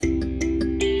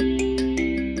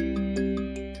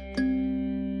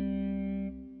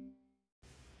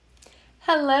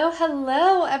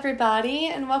Hello, everybody,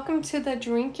 and welcome to the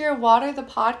Drink Your Water, the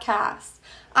podcast.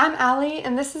 I'm Allie,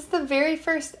 and this is the very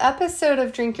first episode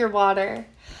of Drink Your Water.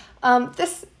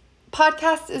 This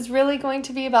podcast is really going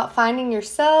to be about finding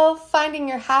yourself, finding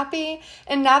your happy,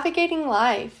 and navigating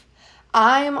life.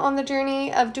 I am on the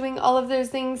journey of doing all of those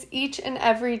things each and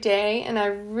every day, and I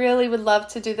really would love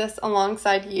to do this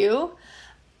alongside you.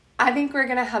 I think we're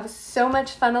going to have so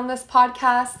much fun on this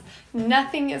podcast.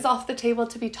 Nothing is off the table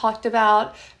to be talked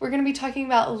about. We're going to be talking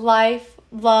about life,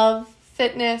 love,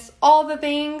 fitness, all the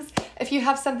things. If you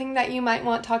have something that you might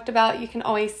want talked about, you can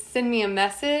always send me a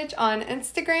message on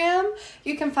Instagram.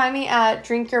 You can find me at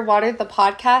Drink Your Water, the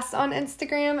podcast on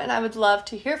Instagram, and I would love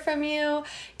to hear from you,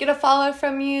 get a follow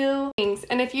from you.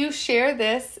 And if you share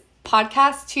this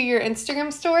podcast to your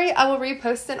Instagram story, I will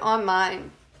repost it on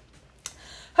mine.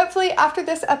 Hopefully after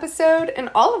this episode and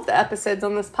all of the episodes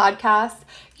on this podcast,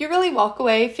 you really walk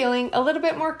away feeling a little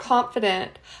bit more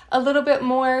confident, a little bit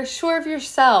more sure of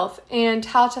yourself and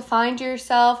how to find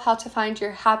yourself, how to find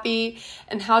your happy,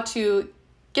 and how to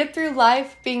get through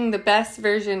life being the best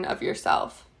version of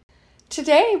yourself.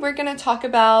 Today, we're going to talk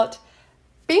about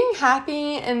being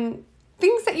happy and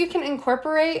things that you can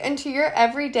incorporate into your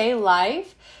everyday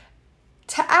life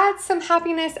to add some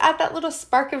happiness, add that little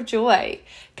spark of joy,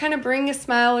 kind of bring a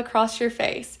smile across your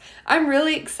face. I'm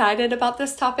really excited about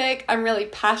this topic. I'm really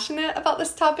passionate about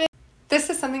this topic. This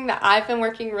is something that I've been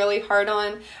working really hard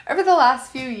on over the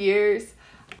last few years.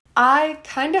 I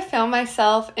kind of found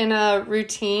myself in a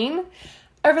routine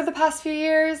over the past few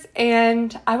years,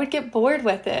 and I would get bored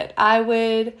with it. I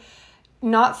would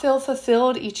not feel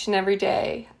fulfilled each and every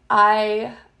day.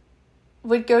 I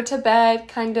would go to bed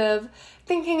kind of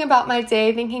thinking about my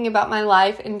day, thinking about my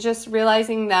life, and just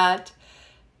realizing that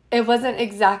it wasn't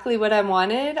exactly what I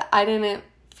wanted. I didn't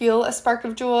feel a spark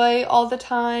of joy all the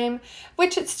time,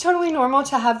 which it's totally normal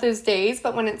to have those days,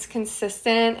 but when it's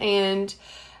consistent and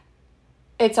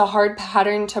it's a hard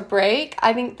pattern to break,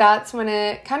 I think that's when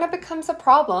it kind of becomes a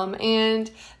problem.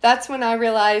 And that's when I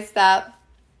realized that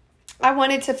I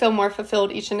wanted to feel more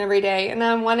fulfilled each and every day, and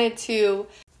I wanted to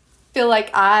feel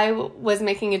like I was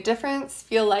making a difference,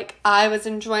 feel like I was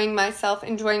enjoying myself,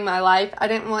 enjoying my life. I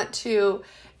didn't want to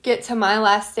get to my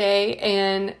last day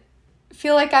and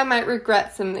feel like I might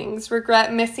regret some things,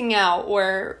 regret missing out,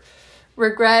 or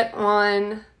regret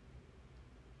on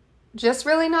just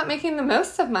really not making the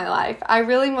most of my life. I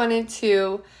really wanted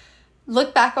to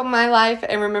look back on my life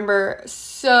and remember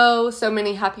so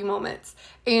many happy moments.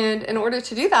 And in order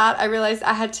to do that, I realized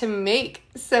I had to make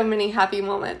so many happy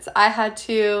moments. I had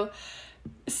to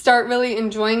start really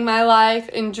enjoying my life,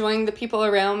 enjoying the people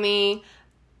around me,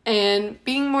 and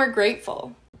being more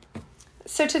grateful.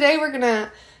 So today we're going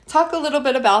to talk a little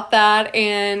bit about that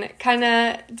and kind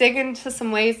of dig into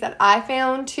some ways that I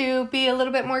found to be a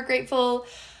little bit more grateful,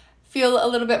 feel a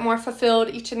little bit more fulfilled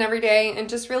each and every day, and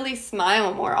just really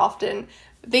smile more often.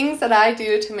 Things that I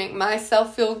do to make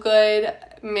myself feel good,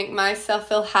 make myself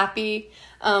feel happy.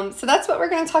 So that's what we're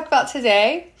going to talk about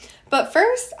today. But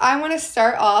first, I want to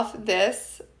start off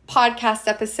this podcast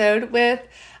episode with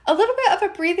a little bit of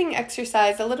a breathing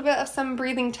exercise, a little bit of some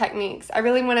breathing techniques. I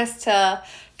really want us to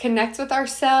connect with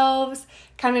ourselves,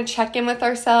 kind of check in with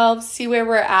ourselves, see where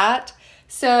we're at.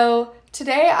 So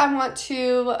today I want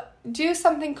to do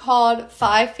something called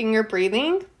 5-finger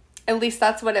breathing. At least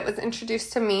that's what it was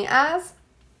introduced to me as.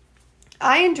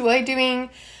 I enjoy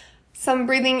doing some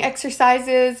breathing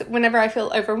exercises whenever I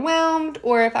feel overwhelmed,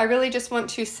 or if I really just want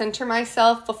to center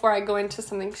myself before I go into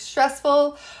something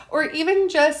stressful, or even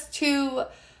just to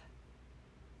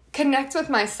connect with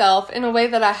myself in a way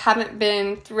that I haven't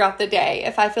been throughout the day.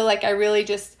 If I feel like I really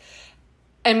just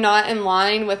am not in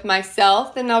line with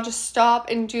myself, then I'll just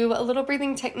stop and do a little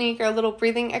breathing technique or a little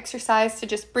breathing exercise to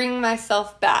just bring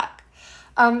myself back.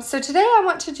 So today I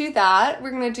want to do that.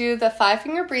 We're going to do the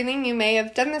 5-finger breathing. You may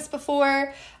have done this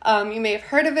before. You may have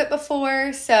heard of it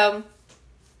before. So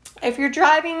if you're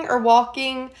driving or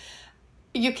walking,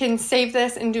 you can save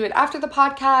this and do it after the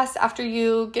podcast, after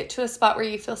you get to a spot where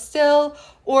you feel still,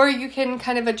 or you can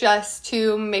kind of adjust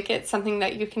to make it something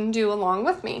that you can do along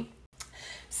with me.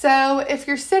 So if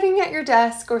you're sitting at your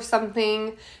desk or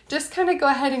something, just kind of go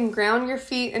ahead and ground your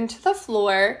feet into the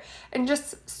floor and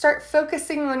just start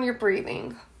focusing on your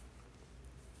breathing.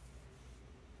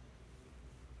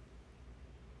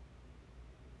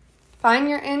 Find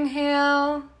your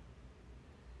inhale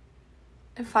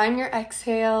and find your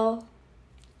exhale.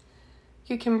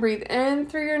 You can breathe in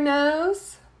through your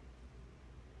nose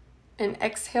and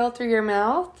exhale through your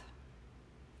mouth.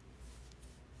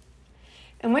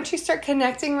 And once you start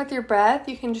connecting with your breath,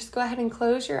 you can just go ahead and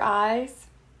close your eyes.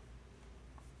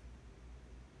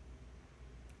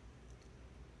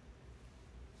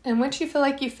 And once you feel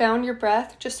like you found your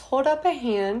breath, just hold up a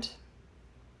hand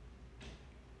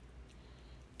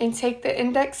and take the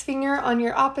index finger on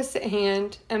your opposite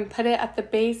hand and put it at the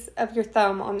base of your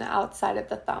thumb on the outside of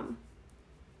the thumb.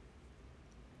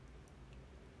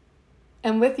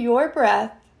 And with your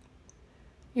breath,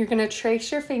 you're going to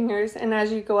trace your fingers, and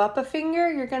as you go up a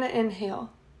finger, you're going to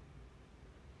inhale.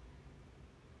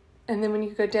 And then when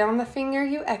you go down the finger,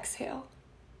 you exhale.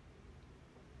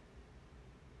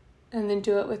 And then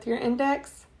do it with your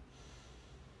index.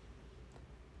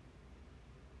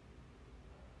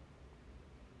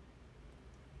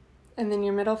 And then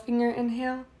your middle finger,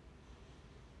 inhale.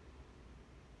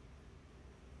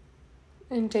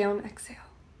 And down, exhale.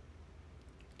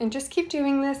 And just keep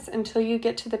doing this until you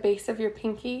get to the base of your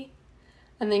pinky,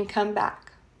 and then come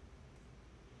back.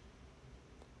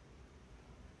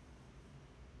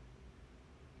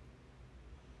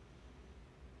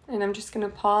 And I'm just going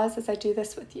to pause as I do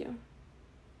this with you.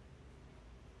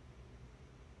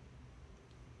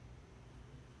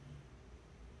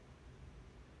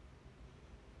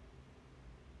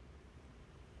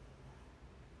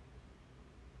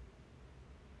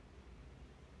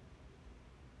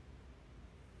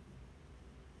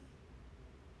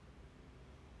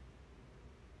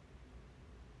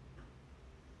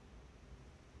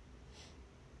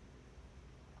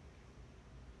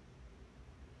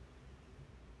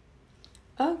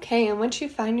 Okay, and once you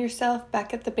find yourself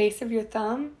back at the base of your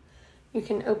thumb, you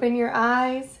can open your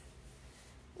eyes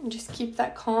and just keep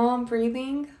that calm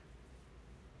breathing.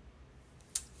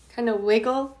 Kind of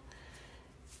wiggle.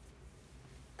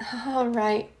 All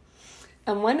right.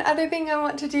 And one other thing I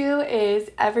want to do is,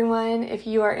 everyone, if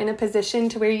you are in a position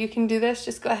to where you can do this,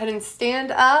 just go ahead and stand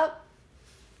up.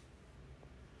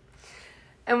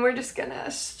 And we're just going to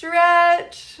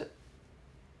stretch.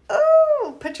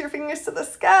 Oh, put your fingers to the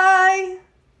sky.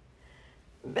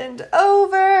 Bend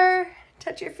over.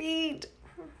 Touch your feet.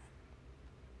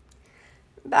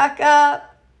 Back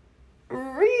up.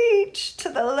 Reach to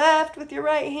the left with your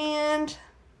right hand.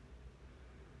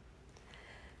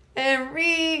 And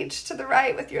reach to the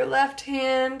right with your left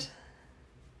hand.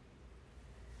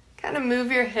 Kind of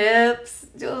move your hips.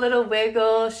 Do a little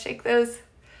wiggle. Shake those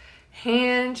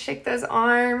hands. Shake those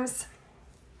arms.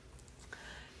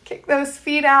 Kick those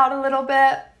feet out a little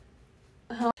bit.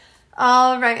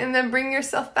 All right, and then bring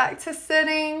yourself back to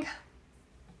sitting.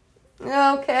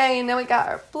 Okay, and now we got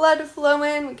our blood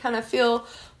flowing. We kind of feel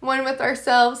one with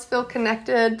ourselves, feel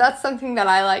connected. That's something that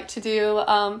I like to do.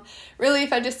 Really,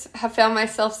 if I just have found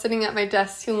myself sitting at my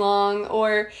desk too long,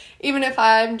 or even if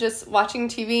I'm just watching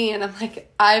TV and I'm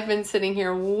like, I've been sitting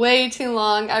here way too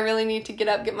long, I really need to get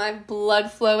up, get my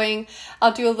blood flowing.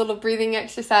 I'll do a little breathing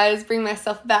exercise, bring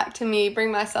myself back to me,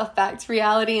 bring myself back to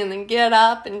reality, and then get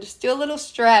up and just do a little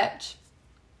stretch.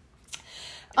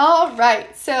 All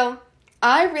right, so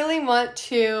I really want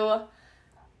to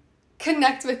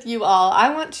connect with you all.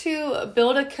 I want to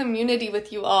build a community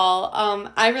with you all.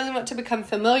 I really want to become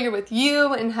familiar with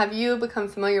you and have you become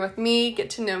familiar with me,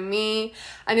 get to know me.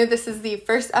 I know this is the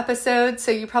first episode, so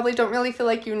you probably don't really feel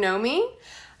like you know me.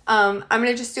 I'm going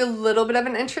to just do a little bit of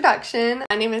an introduction.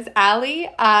 My name is Allie.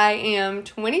 I am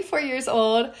 24 years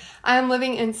old. I am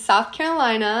living in South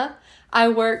Carolina. I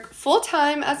work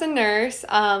full-time as a nurse.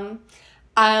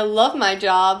 I love my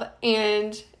job,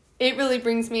 and it really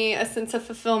brings me a sense of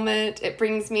fulfillment. It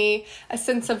brings me a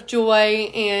sense of joy,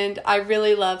 and I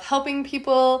really love helping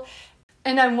people.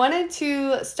 And I wanted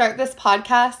to start this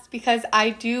podcast because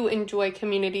I do enjoy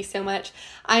community so much.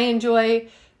 I enjoy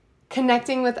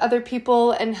connecting with other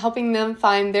people and helping them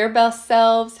find their best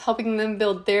selves, helping them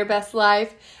build their best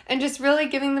life, and just really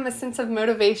giving them a sense of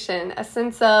motivation, a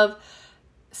sense of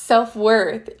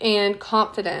self-worth and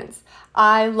confidence.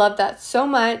 I love that so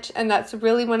much, and that's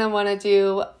really what I want to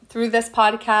do through this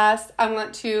podcast. I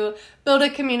want to build a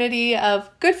community of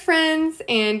good friends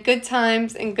and good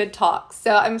times and good talks.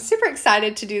 So I'm super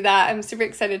excited to do that. I'm super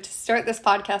excited to start this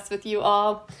podcast with you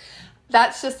all.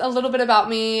 That's just a little bit about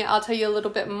me. I'll tell you a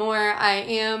little bit more. I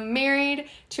am married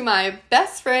to my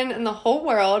best friend in the whole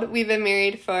world. We've been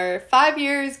married for 5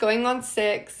 years, going on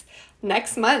 6,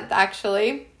 next month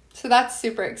actually. So that's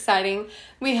super exciting.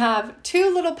 We have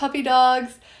 2 little puppy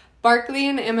dogs, Barkley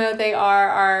and Emma. They are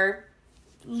our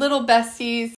little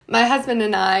besties. My husband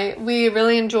and I, we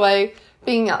really enjoy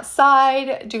being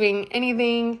outside, doing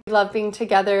anything. We love being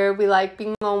together. We like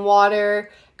being on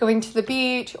water, going to the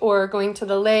beach or going to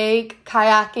the lake,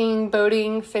 kayaking,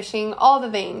 boating, fishing, all the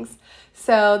things.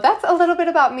 So that's a little bit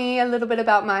about me, a little bit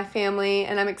about my family,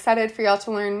 and I'm excited for y'all to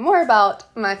learn more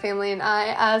about my family and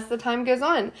I as the time goes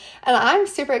on. And I'm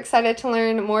super excited to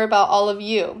learn more about all of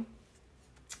you.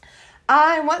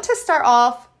 I want to start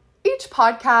off each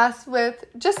podcast with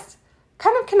just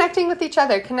kind of connecting with each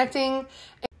other,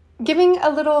 giving a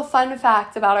little fun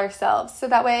fact about ourselves, so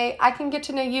that way I can get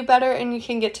to know you better and you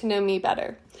can get to know me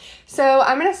better. So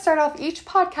I'm going to start off each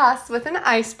podcast with an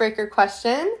icebreaker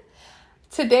question.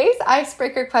 Today's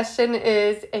icebreaker question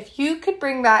is, if you could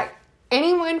bring back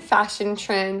any one fashion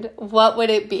trend, what would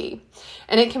it be?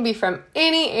 And it can be from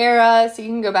any era, so you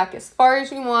can go back as far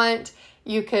as you want.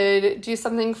 You could do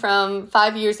something from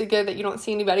 5 years ago that you don't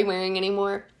see anybody wearing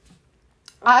anymore.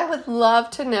 I would love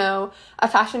to know a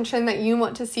fashion trend that you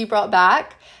want to see brought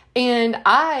back. And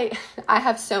I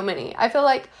have so many. I feel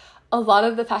like a lot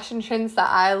of the fashion trends that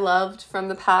I loved from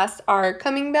the past are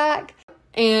coming back.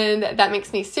 And that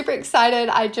makes me super excited.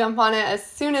 I jump on it as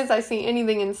soon as I see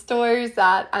anything in stores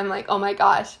that I'm like, oh my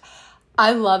gosh,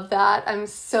 I love that. I'm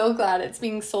so glad it's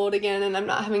being sold again and I'm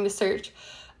not having to search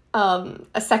a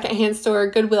secondhand store,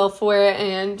 Goodwill for it.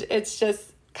 And it's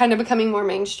just kind of becoming more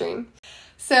mainstream.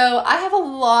 So I have a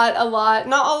lot.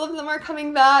 Not all of them are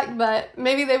coming back, but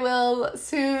maybe they will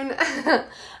soon.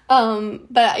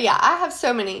 But yeah, I have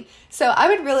so many. So I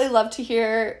would really love to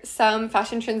hear some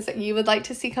fashion trends that you would like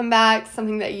to see come back,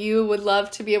 something that you would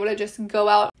love to be able to just go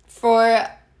out for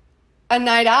a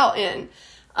night out in.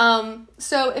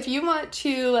 So if you want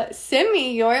to send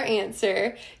me your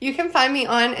answer, you can find me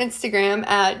on Instagram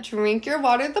at Drink Your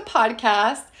Water the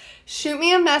Podcast. Shoot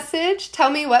me a message, tell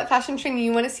me what fashion trend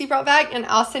you want to see brought back, and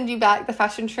I'll send you back the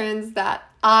fashion trends that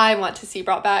I want to see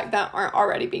brought back that aren't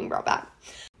already being brought back.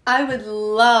 I would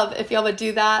love if y'all would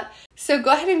do that. So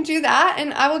go ahead and do that,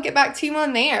 and I will get back to you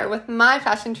on there with my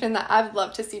fashion trend that I would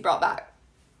love to see brought back.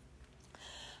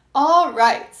 All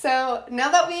right, so now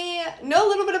that we know a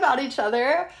little bit about each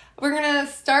other, we're going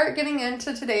to start getting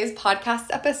into today's podcast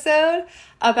episode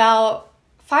about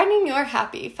finding your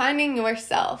happy, finding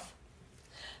yourself.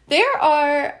 There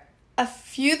are a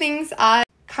few things I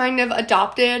kind of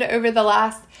adopted over the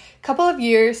last couple of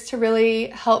years to really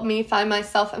help me find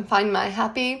myself and find my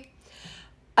happy.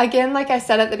 Again, like I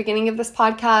said at the beginning of this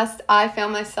podcast, I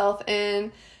found myself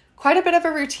in quite a bit of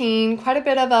a routine, quite a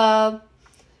bit of a,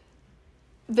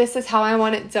 this is how I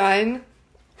want it done,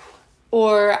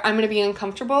 or I'm going to be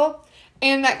uncomfortable.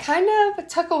 And that kind of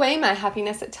took away my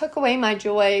happiness. It took away my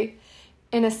joy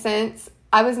in a sense.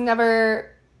 I was never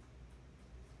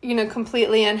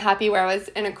completely unhappy where I was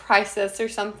in a crisis or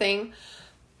something.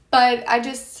 But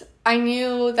I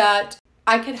knew that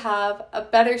I could have a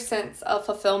better sense of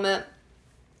fulfillment.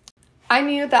 I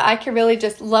knew that I could really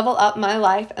just level up my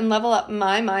life and level up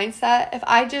my mindset if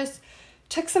I just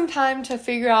took some time to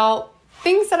figure out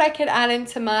things that I could add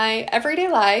into my everyday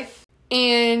life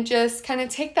and just kind of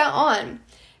take that on.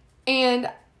 And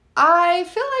I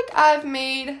feel like I've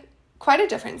made quite a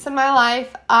difference in my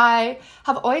life. I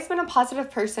have always been a positive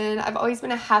person. I've always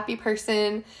been a happy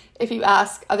person. If you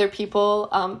ask other people,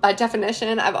 by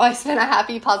definition, I've always been a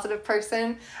happy, positive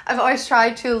person. I've always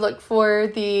tried to look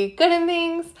for the good in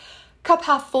things, cup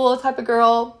half full type of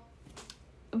girl.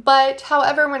 But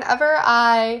however, whenever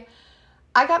I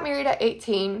got married at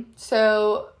 18,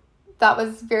 so that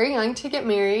was very young to get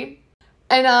married,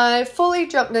 and I fully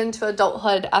jumped into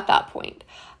adulthood at that point.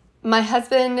 My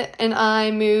husband and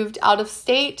I moved out of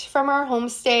state from our home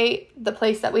state, the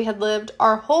place that we had lived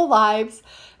our whole lives,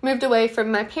 moved away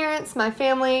from my parents, my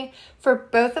family. For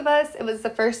both of us, it was the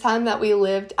first time that we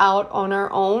lived out on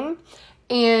our own,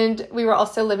 and we were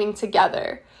also living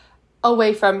together,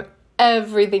 away from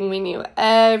everything we knew,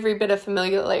 every bit of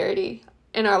familiarity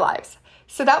in our lives.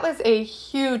 So that was a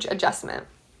huge adjustment.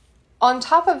 On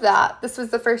top of that, this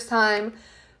was the first time,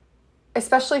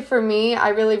 especially for me, I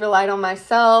really relied on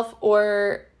myself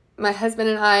or my husband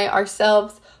and I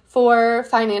ourselves for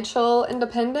financial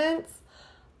independence.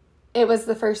 It was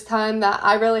the first time that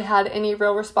I really had any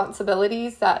real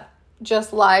responsibilities that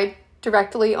just lied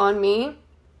directly on me.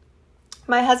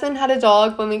 My husband had a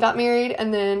dog when we got married,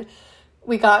 and then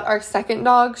we got our second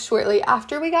dog shortly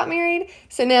after we got married.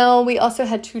 So now we also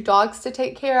had 2 dogs to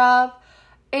take care of.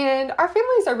 And our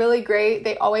families are really great.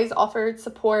 They always offered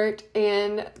support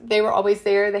and they were always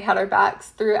there. They had our backs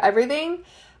through everything.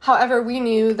 However, we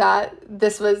knew that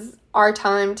this was our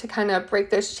time to kind of break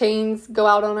those chains, go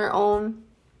out on our own.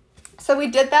 So we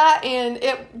did that, and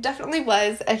it definitely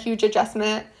was a huge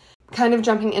adjustment, kind of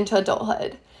jumping into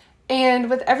adulthood. And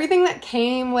with everything that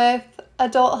came with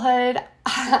adulthood,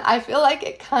 I feel like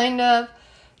it kind of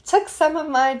took some of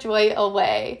my joy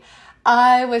away.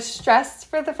 I was stressed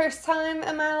for the first time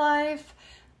in my life.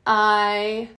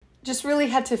 I just really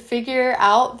had to figure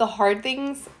out the hard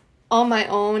things on my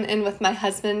own and with my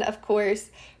husband, of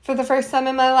course. For the first time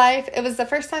in my life, it was the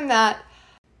first time that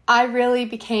I really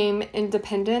became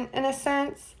independent in a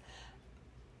sense.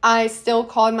 I still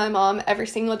called my mom every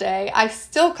single day. I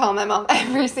still call my mom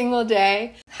every single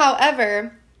day.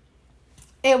 However,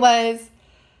 it was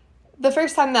the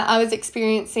first time that I was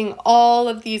experiencing all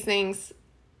of these things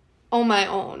on my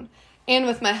own and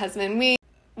with my husband.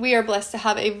 We are blessed to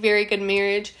have a very good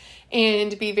marriage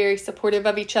and be very supportive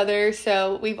of each other.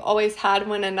 So we've always had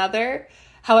one another.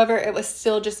 However, it was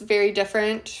still just very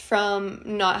different from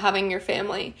not having your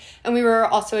family. And we were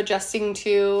also adjusting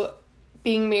to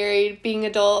being married, being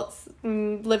adults,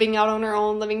 living out on our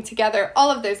own, living together, all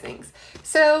of those things.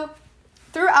 So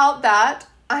throughout that,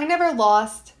 I never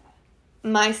lost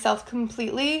myself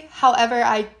completely. However,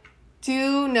 I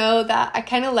do know that I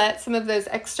kind of let some of those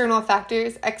external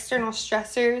factors, external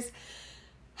stressors,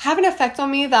 have an effect on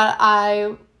me that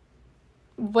I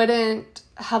wouldn't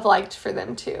have liked for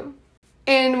them to.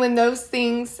 And when those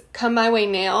things come my way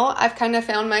now, I've kind of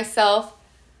found myself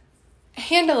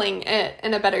handling it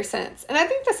in a better sense. And I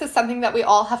think this is something that we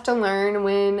all have to learn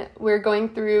when we're going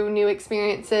through new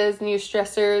experiences, new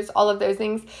stressors, all of those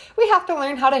things. We have to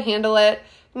learn how to handle it.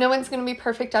 No one's going to be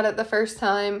perfect at it the first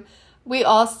time. We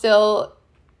all still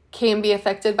can be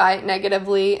affected by it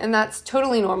negatively, and that's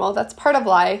totally normal. That's part of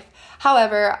life.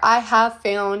 However, I have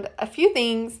found a few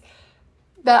things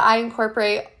that I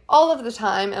incorporate all of the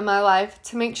time in my life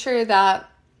to make sure that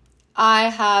I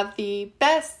have the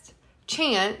best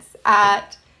chance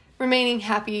at remaining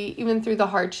happy even through the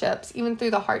hardships, even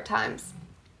through the hard times.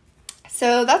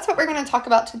 So that's what we're going to talk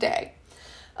about today.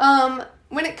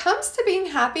 When it comes to being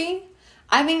happy,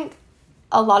 I think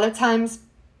a lot of times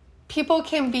people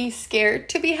can be scared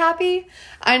to be happy.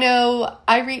 I know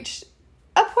I reached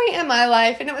a point in my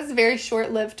life, and it was very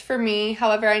short-lived for me.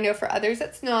 However, I know for others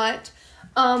it's not,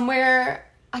 where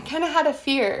I kind of had a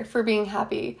fear for being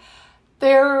happy.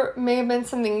 There may have been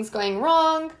some things going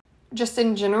wrong, just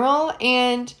in general,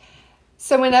 and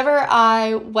so whenever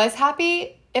I was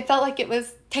happy, it felt like it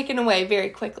was taken away very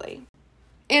quickly.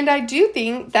 And I do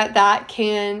think that that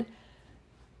can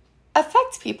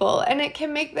affect people, and it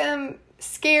can make them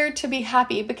scared to be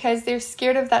happy because they're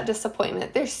scared of that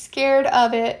disappointment. They're scared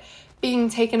of it being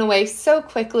taken away so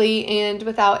quickly and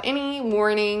without any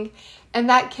warning, and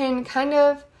that can kind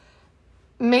of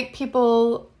make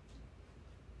people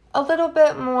a little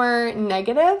bit more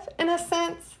negative in a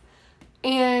sense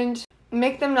and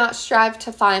make them not strive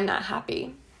to find that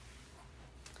happy.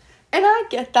 And I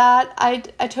get that.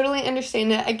 I totally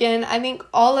understand it. Again, I think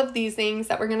all of these things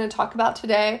that we're going to talk about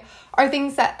today are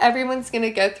things that everyone's going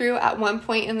to go through at one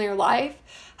point in their life.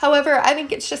 However, I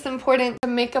think it's just important to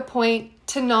make a point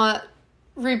to not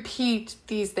repeat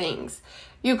these things.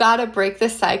 You got to break the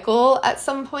cycle at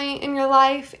some point in your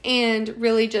life and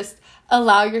really just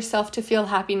allow yourself to feel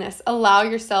happiness. Allow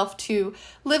yourself to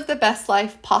live the best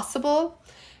life possible.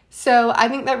 So I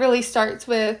think that really starts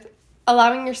with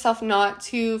allowing yourself not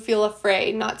to feel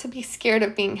afraid, not to be scared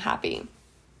of being happy.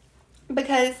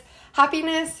 Because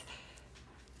happiness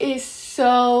is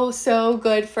so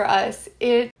good for us.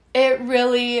 It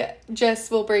really just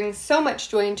will bring so much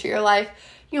joy into your life.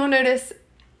 You'll notice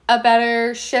a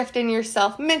better shift in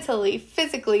yourself mentally,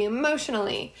 physically,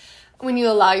 emotionally when you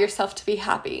allow yourself to be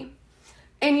happy.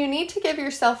 And you need to give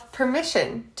yourself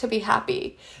permission to be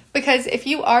happy. Because if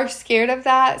you are scared of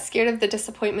that, scared of the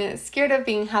disappointment, scared of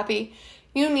being happy,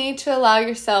 you need to allow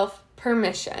yourself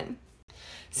permission.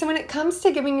 So when it comes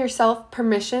to giving yourself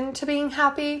permission to being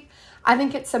happy, I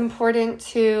think it's important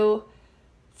to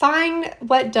find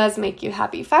what does make you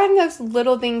happy. Find those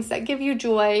little things that give you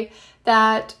joy,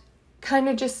 that kind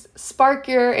of just spark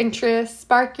your interest,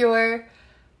 spark your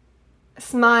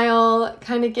smile,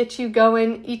 kind of get you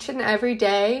going each and every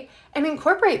day, and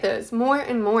incorporate those more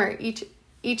and more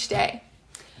each day.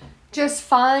 Just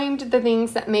find the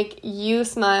things that make you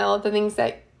smile, the things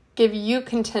that give you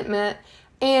contentment,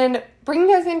 and bring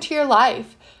those into your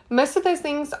life. Most of those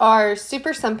things are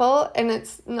super simple, and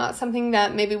it's not something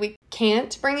that maybe we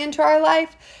can't bring into our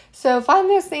life. So find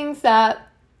those things that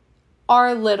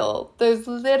are little, those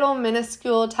little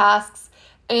minuscule tasks,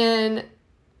 and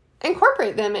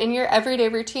incorporate them in your everyday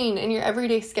routine, in your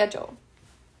everyday schedule.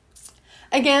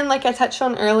 Again, like I touched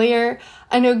on earlier,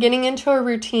 I know getting into a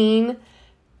routine,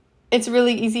 it's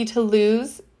really easy to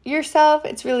lose yourself.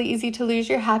 It's really easy to lose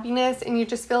your happiness, and you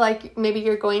just feel like maybe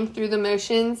you're going through the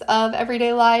motions of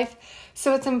everyday life.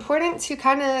 So it's important to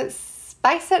kind of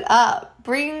spice it up.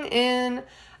 Bring in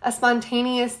a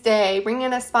spontaneous day. Bring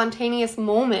in a spontaneous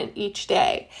moment each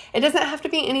day. It doesn't have to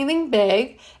be anything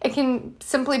big. It can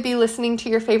simply be listening to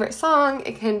your favorite song.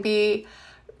 It can be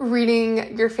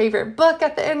reading your favorite book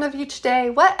at the end of each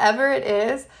day. Whatever it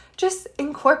is, just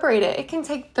incorporate it. It can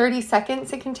take 30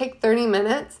 seconds. It can take 30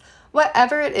 minutes.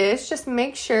 Whatever it is, just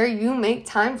make sure you make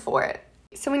time for it.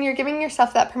 So when you're giving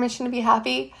yourself that permission to be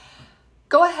happy,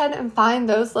 go ahead and find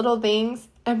those little things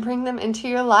and bring them into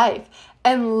your life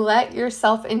and let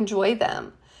yourself enjoy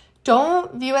them.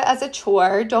 Don't view it as a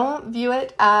chore. Don't view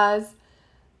it as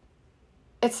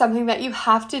it's something that you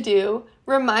have to do.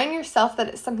 Remind yourself that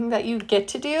it's something that you get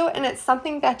to do and it's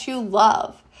something that you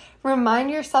love. Remind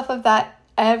yourself of that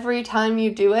every time you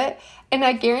do it, and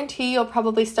I guarantee you'll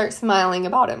probably start smiling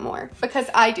about it more, because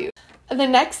I do. The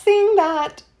next thing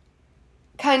that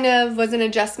kind of was an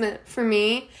adjustment for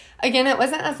me, again, it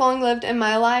wasn't as long-lived in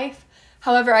my life.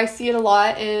 However, I see it a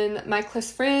lot in my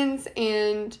close friends,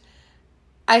 and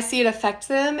I see it affect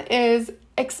them, is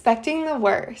expecting the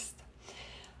worst.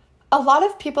 A lot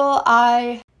of people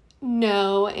I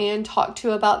know and talk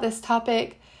to about this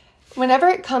topic, whenever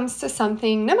it comes to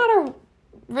something, no matter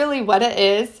really what it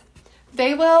is,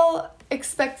 they will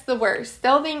expect the worst.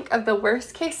 They'll think of the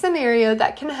worst case scenario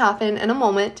that can happen in a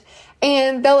moment,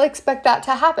 and they'll expect that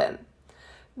to happen.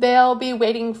 They'll be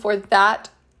waiting for that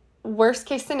worst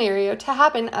case scenario to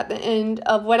happen at the end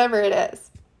of whatever it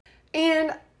is.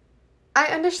 And I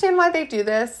understand why they do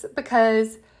this,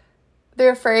 because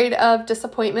they're afraid of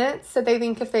disappointment. So they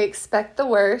think if they expect the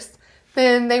worst,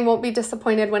 then they won't be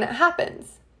disappointed when it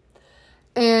happens.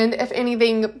 And if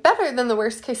anything better than the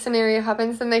worst case scenario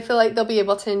happens, then they feel like they'll be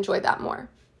able to enjoy that more.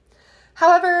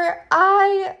 However,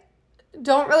 I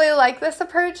don't really like this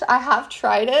approach. I have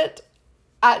tried it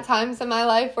at times in my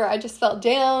life where I just felt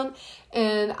down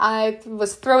and I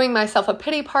was throwing myself a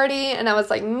pity party, and I was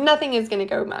like, nothing is going to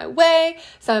go my way,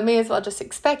 so I may as well just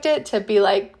expect it to be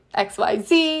like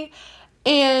XYZ,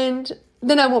 and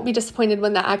then I won't be disappointed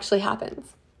when that actually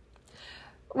happens.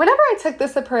 Whenever I took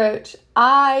this approach,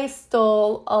 I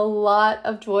stole a lot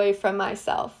of joy from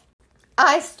myself.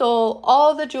 I stole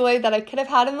all the joy that I could have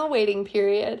had in the waiting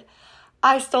period.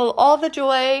 I stole all the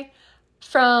joy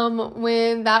from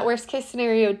when that worst case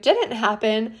scenario didn't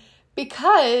happen,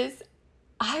 because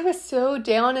I was so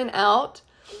down and out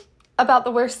about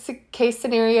the worst case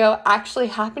scenario actually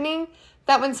happening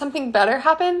that when something better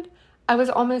happened, I was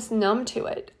almost numb to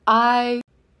it. I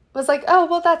was like, oh,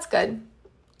 well, that's good.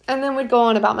 And then would go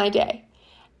on about my day.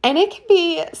 And it can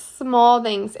be small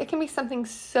things. It can be something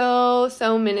so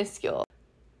minuscule.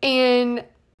 And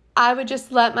I would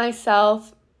just let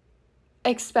myself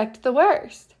expect the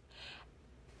worst.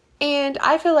 And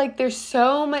I feel like there's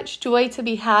so much joy to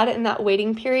be had in that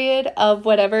waiting period of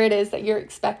whatever it is that you're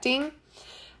expecting.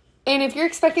 And if you're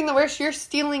expecting the worst, you're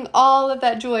stealing all of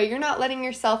that joy. You're not letting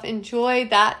yourself enjoy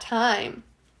that time.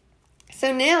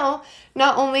 So now,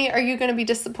 not only are you going to be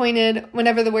disappointed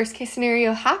whenever the worst case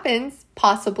scenario happens,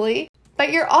 possibly,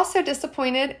 but you're also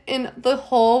disappointed in the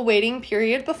whole waiting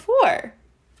period before.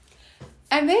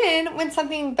 And then when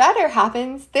something better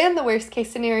happens than the worst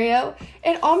case scenario,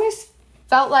 it almost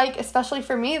felt like, especially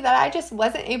for me, that I just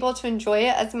wasn't able to enjoy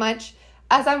it as much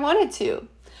as I wanted to.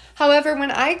 However,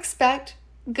 when I expect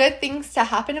good things to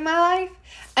happen in my life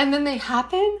and then they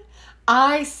happen,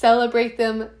 I celebrate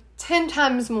them 10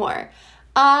 times more.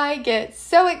 I get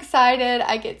so excited,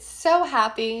 I get so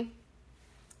happy,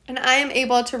 and I am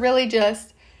able to really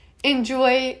just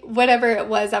enjoy whatever it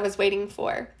was I was waiting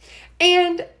for.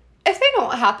 And if they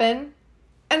don't happen,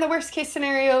 and the worst case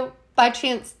scenario by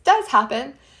chance does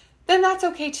happen, then that's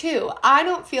okay too. I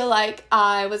don't feel like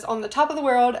I was on the top of the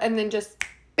world and then just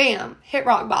bam, hit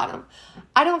rock bottom.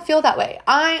 I don't feel that way.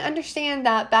 I understand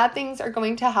that bad things are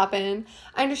going to happen.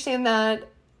 I understand that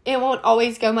it won't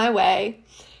always go my way.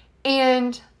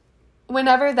 And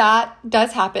whenever that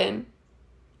does happen,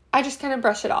 I just kind of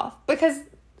brush it off, because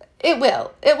it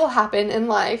will happen in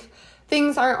life.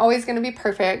 Things aren't always going to be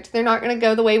perfect. They're not going to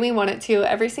go the way we want it to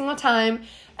every single time.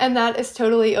 And that is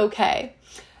totally okay.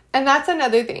 And that's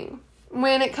another thing.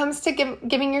 When it comes to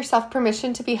giving yourself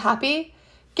permission to be happy,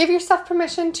 give yourself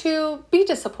permission to be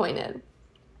disappointed.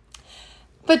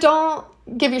 But don't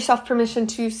give yourself permission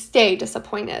to stay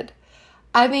disappointed.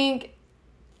 I think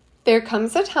there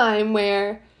comes a time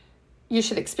where you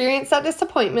should experience that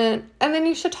disappointment, and then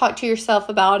you should talk to yourself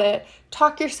about it.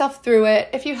 Talk yourself through it.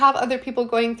 If you have other people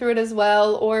going through it as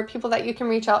well, or people that you can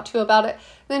reach out to about it,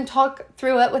 then talk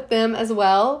through it with them as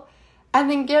well, and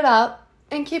then get up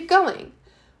and keep going.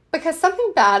 Because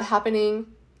something bad happening,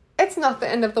 it's not the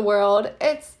end of the world.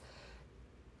 It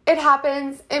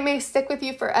happens. It may stick with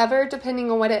you forever, depending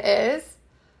on what it is.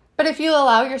 But if you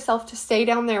allow yourself to stay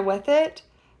down there with it,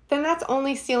 then that's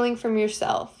only stealing from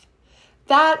yourself.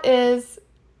 That is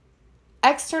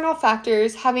external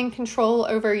factors having control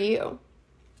over you.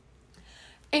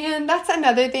 And that's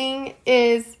another thing,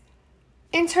 is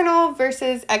internal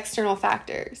versus external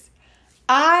factors.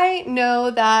 I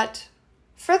know that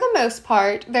for the most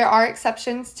part, there are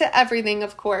exceptions to everything,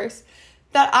 of course.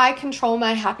 that I control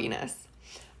my happiness.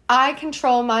 I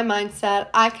control my mindset.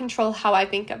 I control how I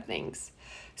think of things.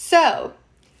 So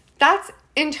that's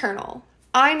internal.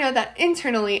 I know that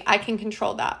internally I can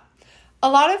control that. A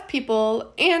lot of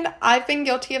people, and I've been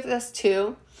guilty of this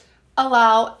too,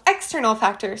 allow external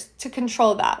factors to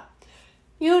control that.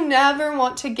 You never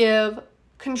want to give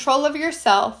control of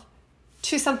yourself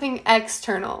to something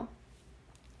external,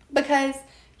 because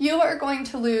you are going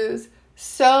to lose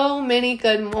so many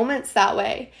good moments that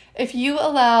way. If you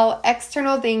allow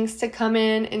external things to come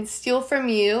in and steal from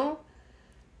you,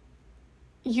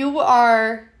 you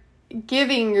are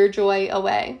giving your joy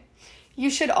away. You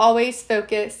should always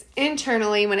focus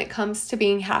internally when it comes to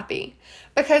being happy,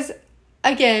 because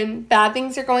again, bad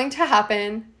things are going to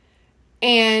happen,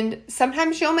 and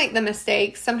sometimes you'll make the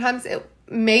mistakes. Sometimes it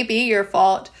may be your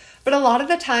fault, but a lot of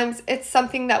the times it's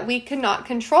something that we cannot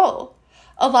control.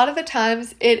 A lot of the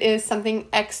times it is something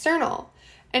external.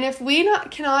 And if we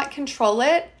cannot control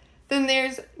it, then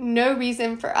there's no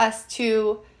reason for us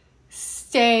to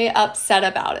stay upset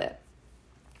about it.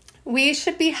 We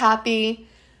should be happy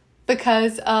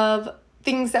because of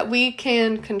things that we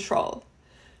can control.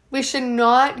 We should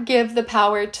not give the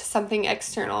power to something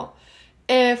external.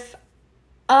 If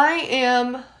I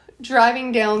am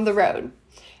driving down the road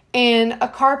and a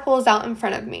car pulls out in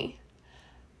front of me,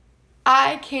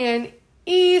 I can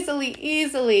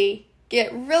easily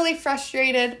get really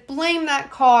frustrated, blame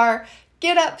that car,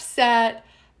 get upset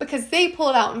because they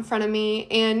pulled out in front of me,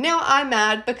 and now I'm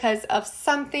mad because of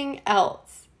something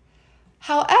else.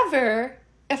 However,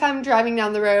 if I'm driving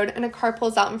down the road and a car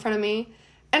pulls out in front of me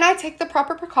and I take the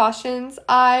proper precautions,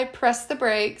 I press the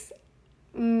brakes,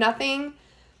 nothing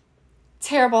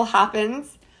terrible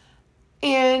happens,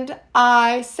 and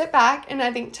I sit back and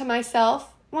I think to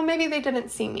myself, well, maybe they didn't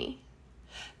see me.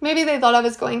 Maybe they thought I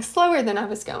was going slower than I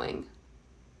was going.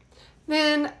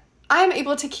 Then I'm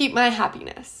able to keep my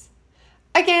happiness.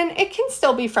 Again, it can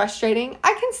still be frustrating.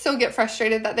 I can still get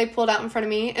frustrated that they pulled out in front of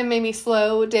me and made me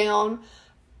slow down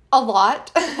a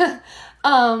lot.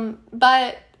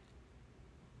 But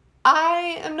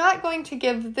I am not going to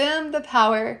give them the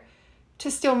power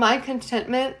to steal my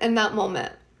contentment in that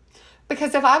moment.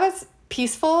 Because if I was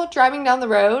peaceful driving down the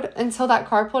road until that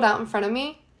car pulled out in front of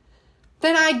me,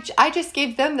 then I just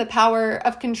gave them the power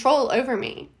of control over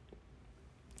me.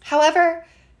 However,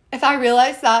 if I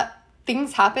realize that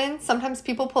things happen, sometimes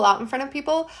people pull out in front of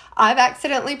people, I've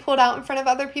accidentally pulled out in front of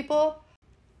other people,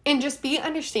 and just be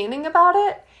understanding about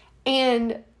it,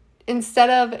 and instead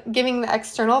of giving the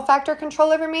external factor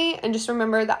control over me, and just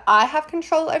remember that I have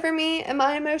control over me and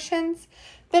my emotions,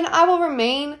 then I will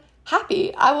remain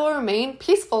happy. I will remain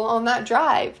peaceful on that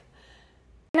drive.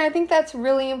 And I think that's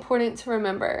really important to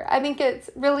remember. I think it's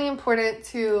really important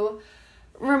to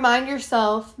remind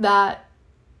yourself that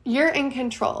you're in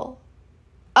control.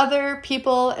 Other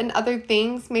people and other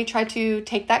things may try to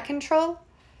take that control,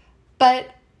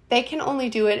 but they can only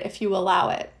do it if you allow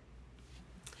it.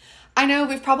 I know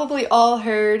we've probably all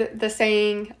heard the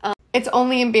saying, it's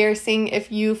only embarrassing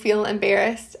if you feel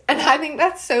embarrassed. And I think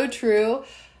that's so true,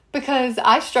 because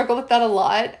I struggle with that a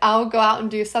lot. I'll go out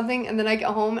and do something, and then I get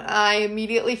home and I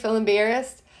immediately feel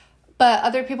embarrassed. But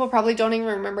other people probably don't even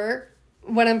remember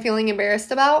what I'm feeling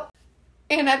embarrassed about.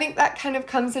 And I think that kind of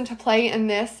comes into play in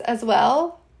this as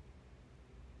well.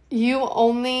 You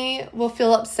only will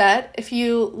feel upset if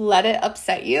you let it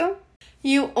upset you.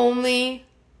 You only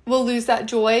will lose that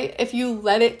joy if you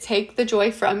let it take the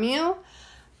joy from you.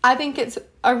 I think it's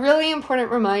a really important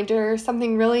reminder,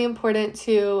 something really important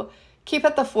to keep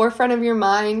at the forefront of your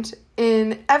mind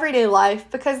in everyday life,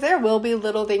 because there will be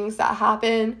little things that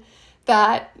happen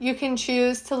that you can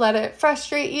choose to let it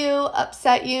frustrate you,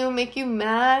 upset you, make you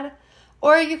mad,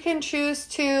 or you can choose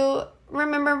to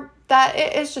remember that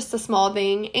it is just a small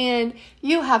thing and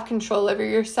you have control over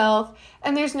yourself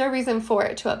and there's no reason for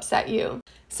it to upset you.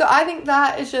 So I think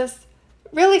that is just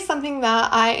really something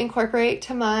that I incorporate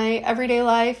to my everyday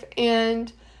life,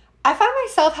 and I find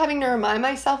myself having to remind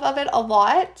myself of it a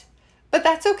lot. But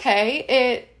that's okay.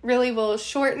 It really will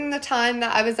shorten the time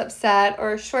that I was upset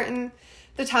or shorten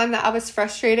the time that I was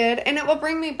frustrated, and it will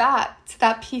bring me back to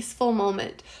that peaceful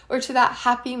moment or to that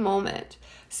happy moment.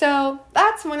 So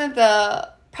that's one of the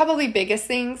probably biggest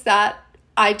things that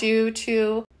I do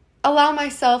to allow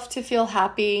myself to feel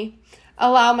happy,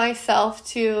 allow myself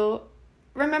to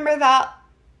remember that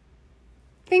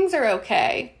things are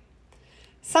okay.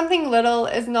 Something little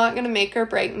is not going to make or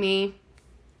break me.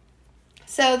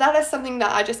 So that is something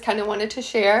that I just kind of wanted to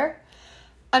share.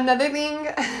 Another thing,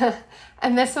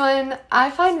 and this one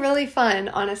I find really fun,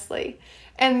 honestly,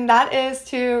 and that is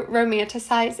to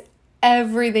romanticize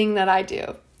everything that I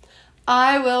do.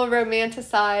 I will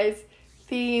romanticize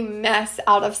the mess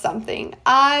out of something.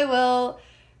 I will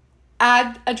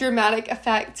add a dramatic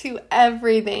effect to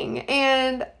everything.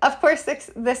 And of course,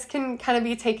 this can kind of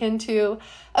be taken to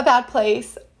a bad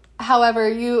place. However,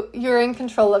 you're in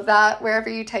control of that wherever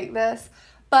you take this.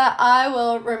 But I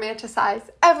will romanticize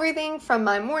everything from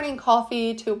my morning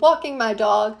coffee to walking my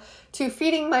dog to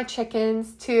feeding my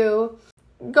chickens to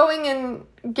going and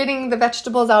getting the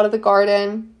vegetables out of the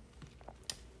garden,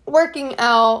 working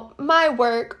out, my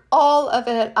work, all of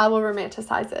it, I will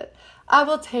romanticize it. I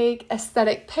will take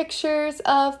aesthetic pictures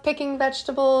of picking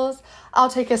vegetables. I'll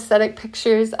take aesthetic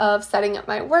pictures of setting up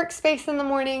my workspace in the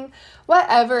morning,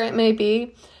 whatever it may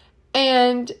be.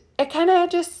 And it kind of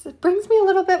just brings me a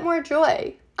little bit more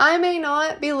joy. I may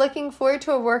not be looking forward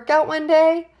to a workout one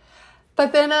day,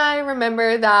 but then I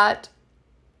remember that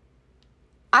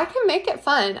I can make it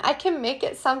fun. I can make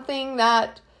it something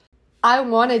that I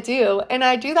want to do, and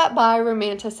I do that by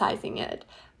romanticizing it.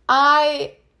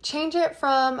 I change it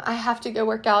from I have to go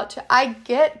work out to I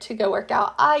get to go work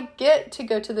out. I get to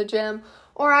go to the gym,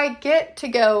 or I get to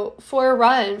go for a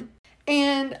run.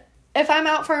 And if I'm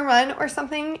out for a run or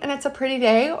something and it's a pretty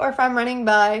day, or if I'm running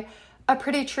by a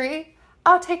pretty tree,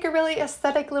 I'll take a really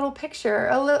aesthetic little picture,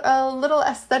 a little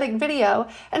aesthetic video,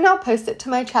 and I'll post it to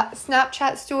my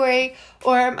Snapchat story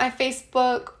or my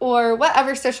Facebook or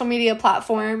whatever social media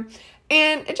platform.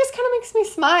 And it just kind of makes me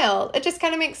smile. It just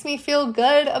kind of makes me feel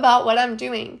good about what I'm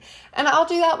doing. And I'll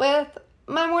do that with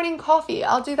my morning coffee.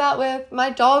 I'll do that with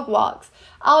my dog walks.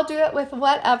 I'll do it with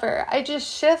whatever. I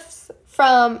just shifts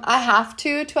from I have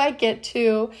to I get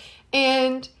to,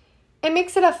 and it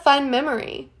makes it a fun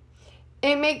memory.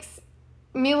 It makes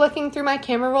me looking through my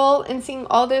camera roll and seeing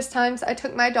all those times I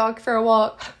took my dog for a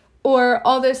walk, or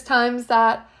all those times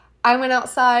that I went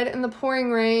outside in the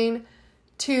pouring rain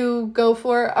to go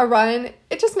for a run.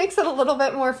 It just makes it a little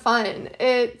bit more fun.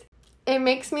 It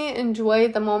makes me enjoy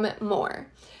the moment more,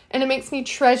 and it makes me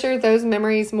treasure those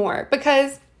memories more,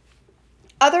 because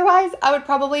otherwise I would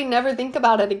probably never think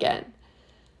about it again.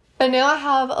 But now I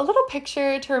have a little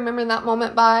picture to remember that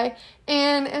moment by,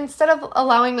 and instead of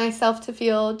allowing myself to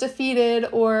feel defeated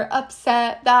or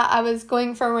upset that I was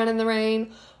going for a run in the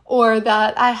rain, or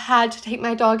that I had to take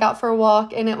my dog out for a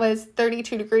walk and it was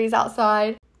 32 degrees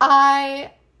outside,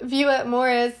 I view it more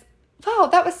as, wow,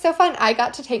 that was so fun. I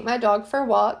got to take my dog for a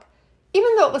walk.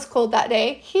 Even though it was cold that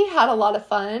day, he had a lot of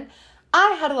fun.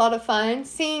 I had a lot of fun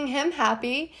seeing him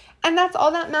happy, and that's all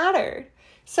that mattered.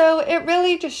 So it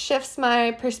really just shifts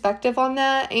my perspective on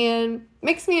that and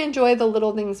makes me enjoy the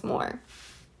little things more.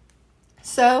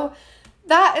 So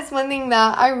that is one thing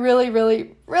that I really,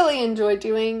 really, really enjoy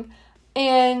doing.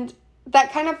 And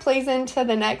that kind of plays into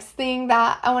the next thing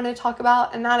that I want to talk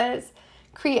about, and that is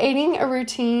creating a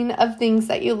routine of things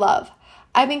that you love.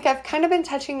 I think I've kind of been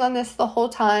touching on this the whole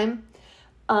time.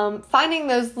 Finding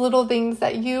those little things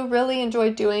that you really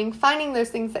enjoy doing, finding those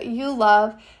things that you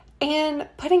love, and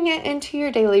putting it into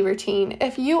your daily routine.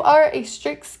 If you are a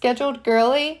strict scheduled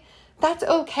girly, that's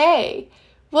okay.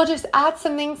 We'll just add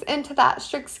some things into that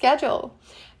strict schedule.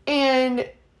 And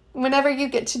whenever you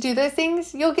get to do those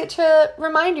things, you'll get to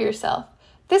remind yourself,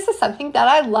 this is something that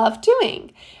I love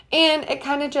doing. And it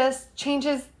kind of just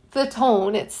changes the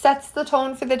tone. It sets the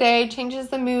tone for the day, changes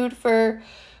the mood for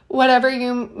whatever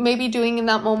you may be doing in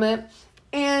that moment.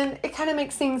 And it kind of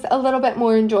makes things a little bit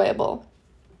more enjoyable.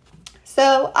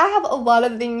 So I have a lot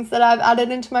of things that I've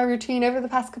added into my routine over the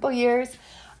past couple years.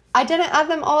 I didn't add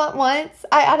them all at once.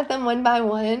 I added them one by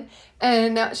one,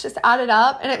 and now it's just added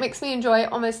up, and it makes me enjoy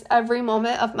almost every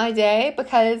moment of my day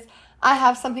because I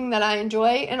have something that I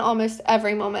enjoy in almost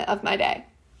every moment of my day.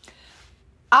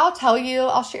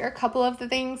 I'll share a couple of the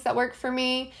things that work for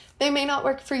me. They may not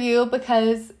work for you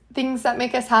because things that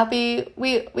make us happy,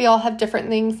 we all have different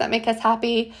things that make us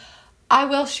happy. I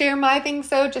will share my things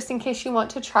though, just in case you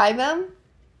want to try them.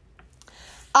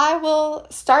 I will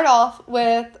start off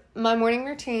with my morning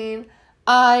routine.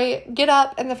 I get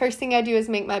up and the first thing I do is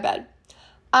make my bed.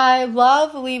 I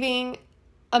love leaving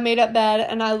a made-up bed,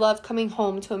 and I love coming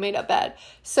home to a made-up bed.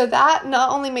 So that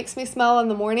not only makes me smile in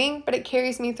the morning, but it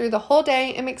carries me through the whole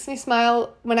day. It makes me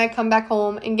smile when I come back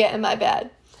home and get in my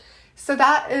bed. So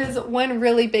that is one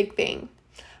really big thing.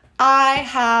 I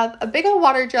have a big old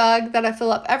water jug that I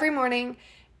fill up every morning,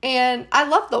 and I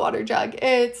love the water jug.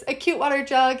 It's a cute water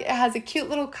jug. It has a cute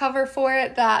little cover for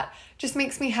it that just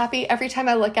makes me happy every time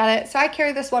I look at it. So I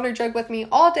carry this water jug with me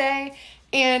all day,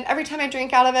 and every time I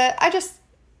drink out of it,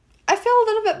 I feel a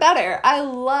little bit better. I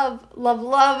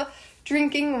love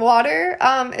drinking water.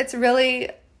 It's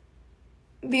really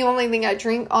the only thing I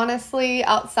drink, honestly,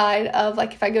 outside of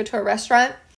like if I go to a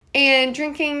restaurant. And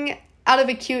drinking out of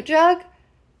a cute jug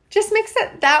just makes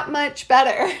it that much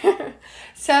better.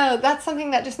 So that's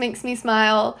something that just makes me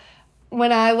smile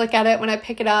when I look at it, when I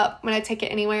pick it up, when I take it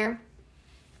anywhere.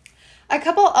 A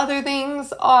couple other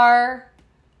things are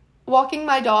walking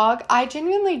my dog. I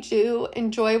genuinely do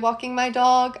enjoy walking my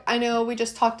dog. I know we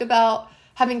just talked about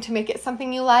having to make it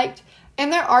something you liked.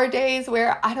 And there are days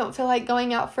where I don't feel like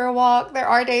going out for a walk. There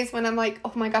are days when I'm like,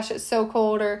 oh my gosh, it's so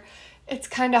cold, or it's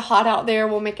kind of hot out there.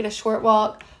 We'll make it a short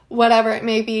walk, whatever it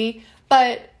may be.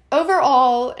 But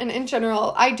overall and in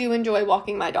general, I do enjoy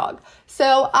walking my dog.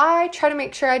 So I try to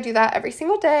make sure I do that every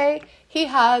single day.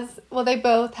 They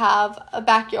both have a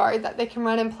backyard that they can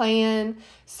run and play in.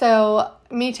 So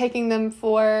me taking them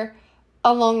for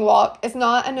a long walk is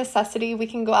not a necessity. We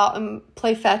can go out and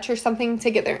play fetch or something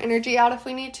to get their energy out if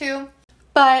we need to.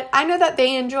 But I know that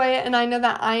they enjoy it and I know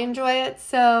that I enjoy it.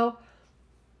 So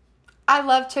I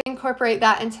love to incorporate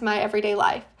that into my everyday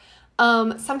life.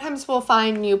 Sometimes we'll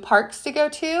find new parks to go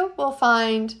to. We'll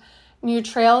find new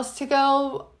trails to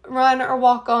go run or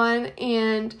walk on.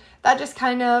 And that just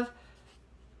kind of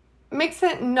makes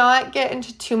it not get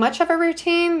into too much of a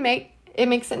routine. It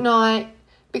makes it not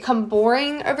become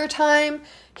boring over time.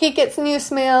 He gets new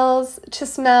smells to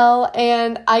smell,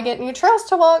 and I get new trails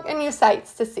to walk and new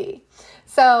sights to see.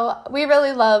 So we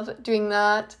really love doing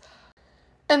that.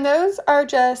 And those are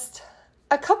just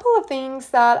a couple of things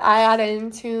that I add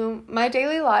into my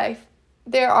daily life.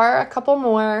 There are a couple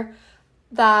more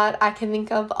that I can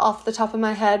think of off the top of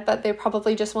my head, but they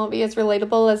probably just won't be as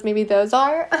relatable as maybe those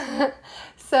are.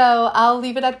 So I'll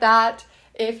leave it at that.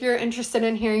 If you're interested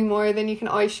in hearing more, then you can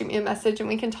always shoot me a message and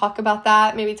we can talk about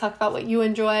that, maybe talk about what you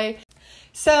enjoy.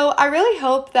 So I really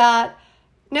hope that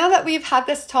now that we've had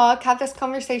this talk, had this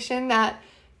conversation, that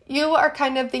you are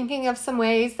kind of thinking of some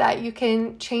ways that you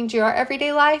can change your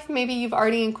everyday life. Maybe you've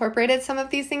already incorporated some of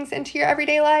these things into your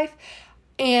everyday life,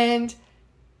 and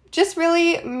just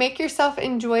really make yourself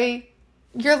enjoy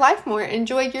your life more,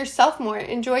 enjoy yourself more,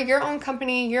 enjoy your own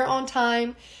company, your own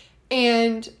time,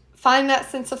 and find that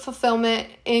sense of fulfillment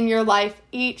in your life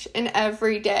each and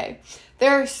every day.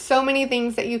 There are so many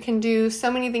things that you can do,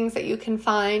 so many things that you can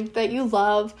find that you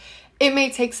love. It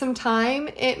may take some time.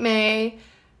 It may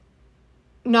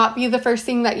not be the first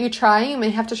thing that you try. You may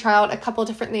have to try out a couple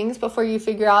different things before you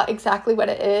figure out exactly what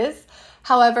it is.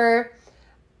 However,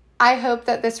 I hope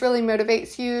that this really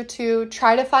motivates you to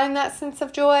try to find that sense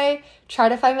of joy, try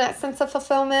to find that sense of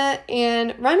fulfillment,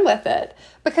 and run with it,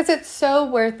 because it's so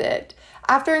worth it.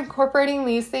 After incorporating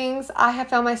these things, I have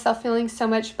found myself feeling so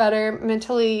much better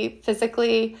mentally,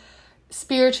 physically,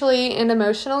 spiritually, and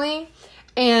emotionally.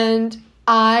 And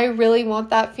I really want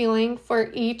that feeling for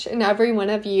each and every one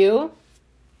of you.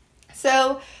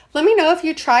 So let me know if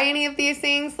you try any of these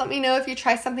things. Let me know if you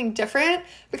try something different,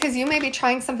 because you may be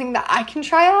trying something that I can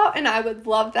try out, and I would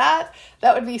love that.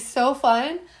 That would be so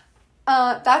fun.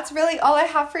 That's really all I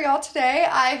have for y'all today.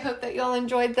 I hope that y'all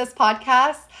enjoyed this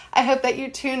podcast. I hope that you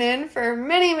tune in for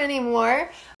many, many more.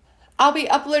 I'll be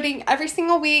uploading every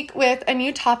single week with a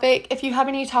new topic. If you have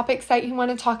any topics that you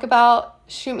want to talk about,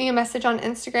 shoot me a message on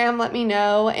Instagram, let me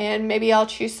know, and maybe I'll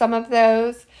choose some of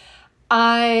those.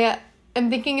 I am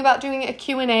thinking about doing a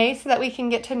Q&A so that we can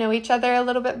get to know each other a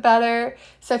little bit better.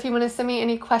 So if you want to send me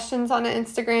any questions on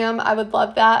Instagram, I would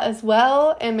love that as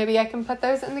well, and maybe I can put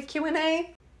those in the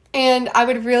Q&A. And I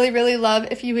would really, really love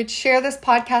if you would share this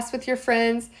podcast with your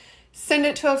friends. Send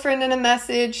it to a friend in a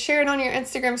message, share it on your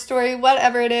Instagram story,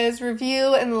 whatever it is,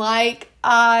 review and like.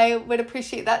 I would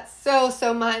appreciate that so,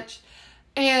 so much.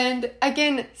 And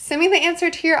again, send me the answer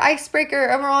to your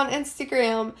icebreaker over on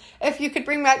Instagram. If you could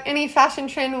bring back any fashion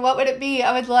trend, what would it be?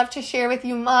 I would love to share with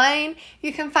you mine.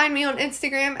 You can find me on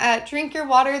Instagram at Drink Your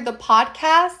Water, the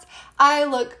podcast. I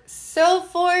look so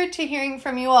forward to hearing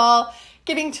from you all,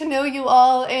 getting to know you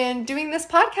all, and doing this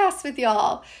podcast with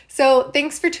y'all. So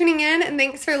thanks for tuning in and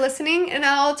thanks for listening, and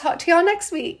I'll talk to y'all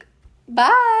next week.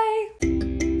 Bye.